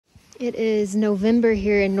It is November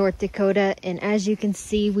here in North Dakota, and as you can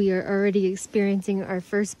see, we are already experiencing our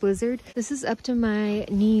first blizzard. This is up to my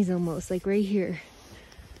knees almost, like right here.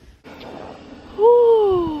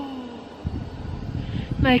 Woo!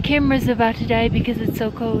 My camera's about to die because it's so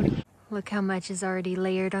cold. Look how much is already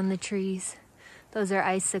layered on the trees. Those are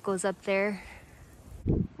icicles up there.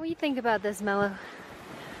 What do you think about this, Mello?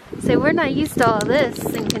 Say, we're not used to all this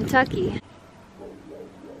in Kentucky.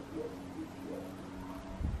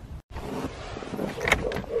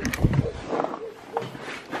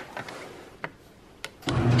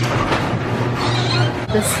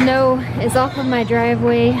 The snow is off of my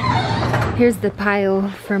driveway. Here's the pile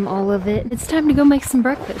from all of it. It's time to go make some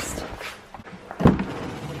breakfast.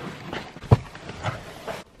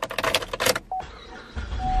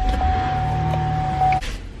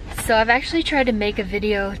 So I've actually tried to make a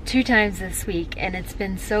video 2 times this week, and it's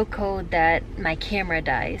been so cold that my camera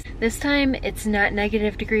dies. This time it's not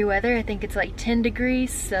 -degree weather. I think it's like 10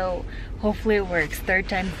 degrees, so hopefully it works. 3rd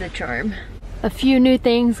time's the charm. A few new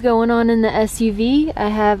things going on in the SUV. I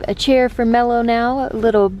have a chair for Mello now, a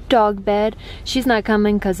little dog bed. She's not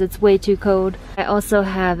coming because it's way too cold. I also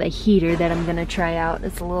have a heater that I'm gonna try out.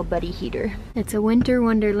 It's a little buddy heater. It's a winter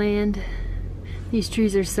wonderland. These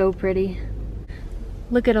trees are so pretty.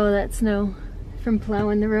 Look at all that snow from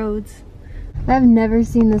plowing the roads. I've never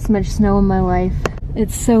seen this much snow in my life.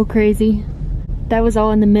 It's so crazy. That was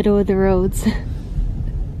all in the middle of the roads.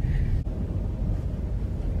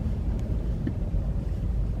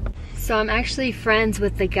 So I'm actually friends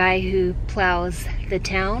with the guy who plows the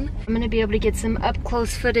town. I'm gonna be able to get some up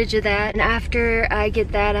close footage of that. And after I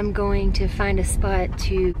get that, I'm going to find a spot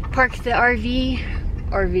to park the RV.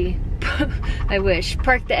 I wish.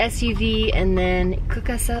 Park the SUV and then cook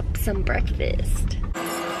us up some breakfast.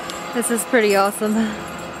 This is pretty awesome.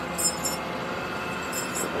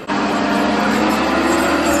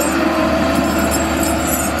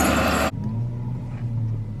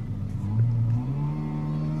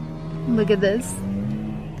 Look at this.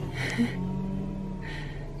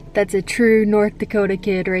 That's a true North Dakota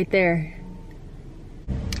kid right there.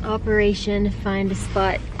 Operation find a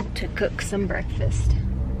spot to cook some breakfast.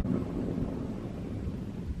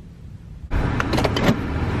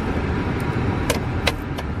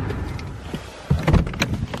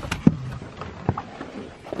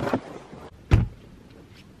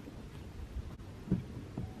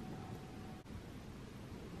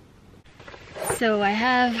 So I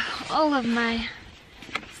have all of my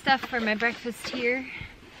stuff for my breakfast here,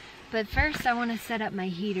 but first I want to set up my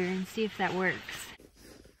heater and see if that works.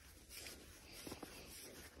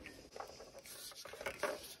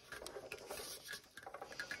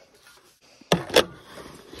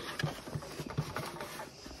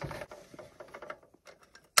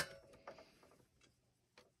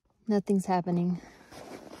 Nothing's happening.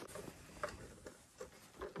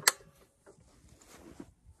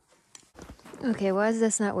 Okay, why is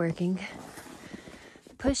this not working?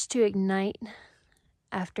 Push to ignite.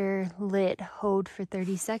 After lit, hold for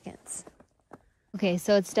 30 seconds. Okay,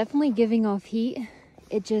 so it's definitely giving off heat.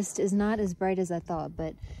 It just is not as bright as I thought,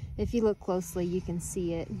 but if you look closely, you can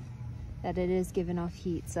see it, that it is giving off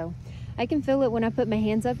heat. So I can feel it when I put my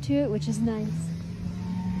hands up to it, which is nice.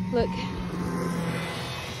 Look.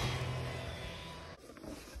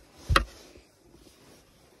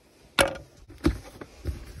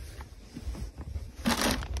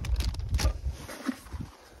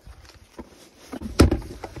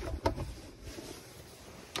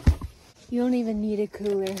 You don't even need a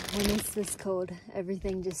cooler when it's this cold.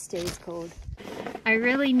 Everything just stays cold. I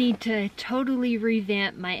really need to totally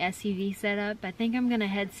revamp my SUV setup. I think I'm gonna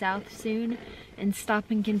head south soon and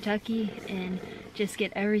stop in Kentucky and just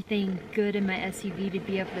get everything good in my SUV to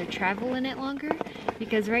be able to travel in it longer.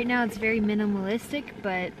 Because right now it's very minimalistic,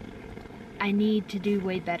 but I need to do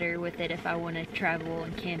way better with it if I want to travel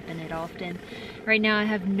and camp in it often. Right now I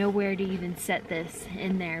have nowhere to even set this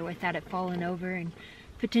in there without it falling over and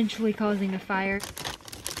potentially causing a fire.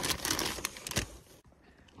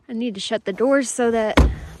 I need to shut the doors so that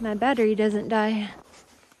my battery doesn't die.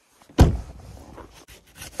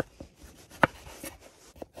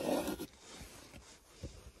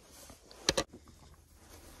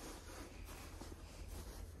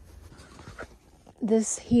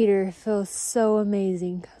 This heater feels so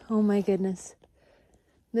amazing. Oh my goodness.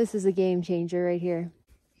 This is a game changer right here.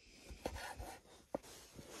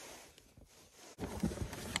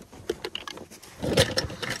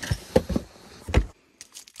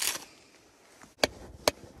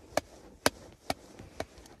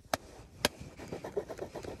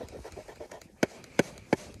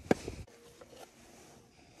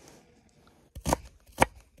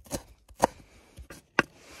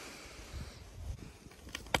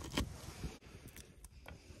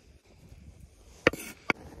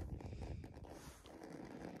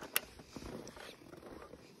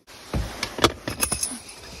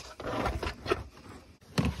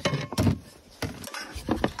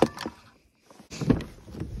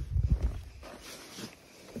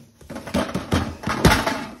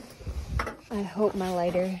 I hope my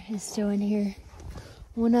lighter is still in here.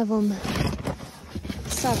 One of them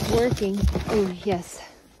stopped working. Oh, yes.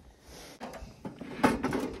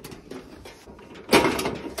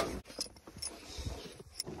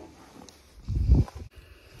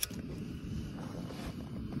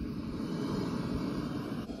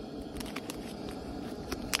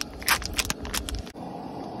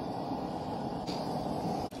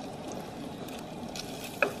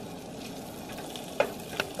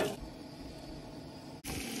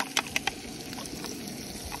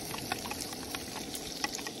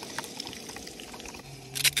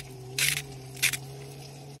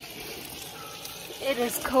 It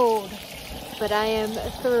is cold, but I am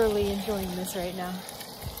thoroughly enjoying this right now.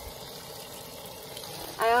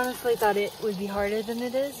 I honestly thought it would be harder than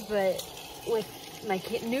it is, but with my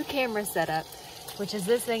new camera setup, which is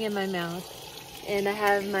this thing in my mouth, and I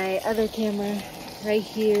have my other camera right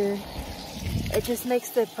here, it just makes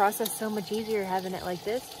the process so much easier having it like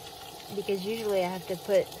this, because usually I have to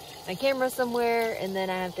put my camera somewhere and then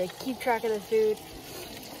I have to keep track of the food.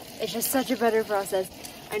 It's just such a better process.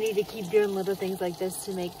 I need to keep doing little things like this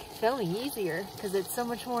to make filming easier, because it's so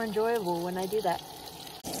much more enjoyable when I do that.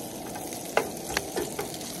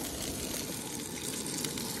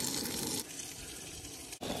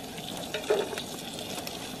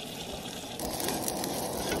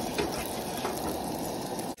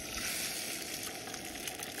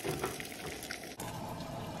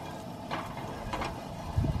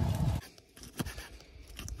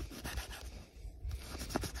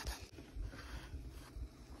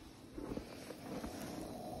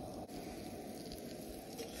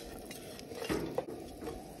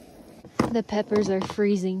 The peppers are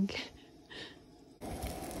freezing.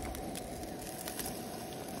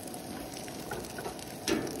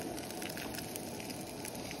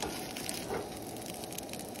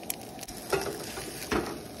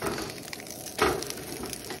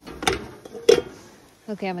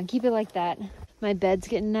 Okay, I'm gonna keep it like that. My bed's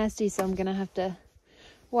getting nasty, so I'm gonna have to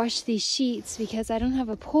wash these sheets because I don't have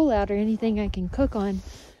a pull-out or anything I can cook on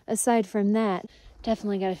aside from that.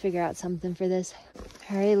 Definitely gotta figure out something for this.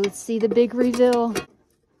 All right, let's see the big reveal.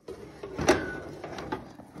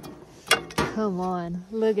 Come on,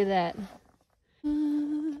 look at that.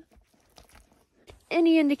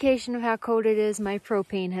 Any indication of how cold it is, my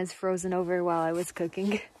propane has frozen over while I was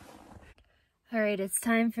cooking. All right, it's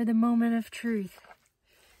time for the moment of truth.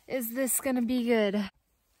 Is this gonna be good?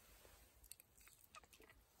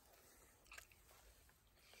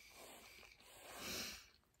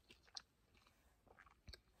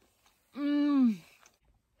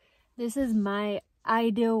 This is my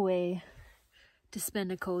ideal way to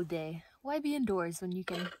spend a cold day. Why be indoors when you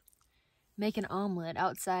can make an omelet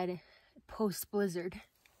outside post-blizzard?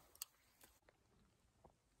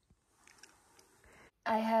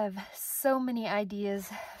 I have so many ideas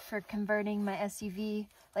for converting my SUV,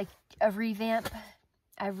 like a revamp.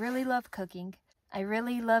 I really love cooking. I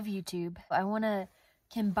really love YouTube. I want to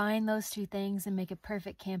combine those two things and make a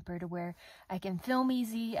perfect camper to where I can film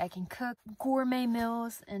easy, I can cook gourmet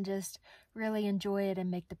meals, and just really enjoy it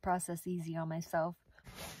and make the process easy on myself.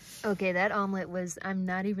 Okay, that omelet was, I'm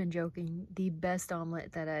not even joking, the best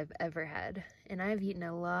omelet that I've ever had. And I've eaten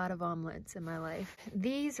a lot of omelets in my life.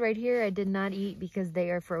 These right here I did not eat because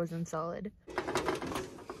they are frozen solid.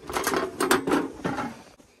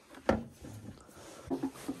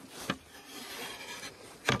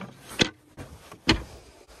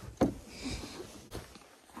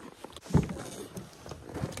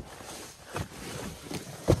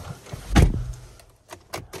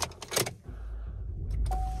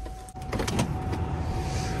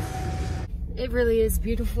 It really is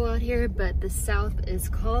beautiful out here, but the South is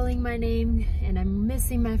calling my name and I'm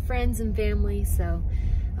missing my friends and family, so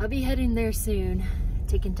I'll be heading there soon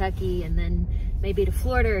to Kentucky and then maybe to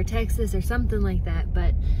Florida or Texas or something like that.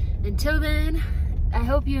 But until then, I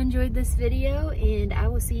hope you enjoyed this video and I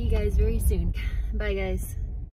will see you guys very soon. Bye guys.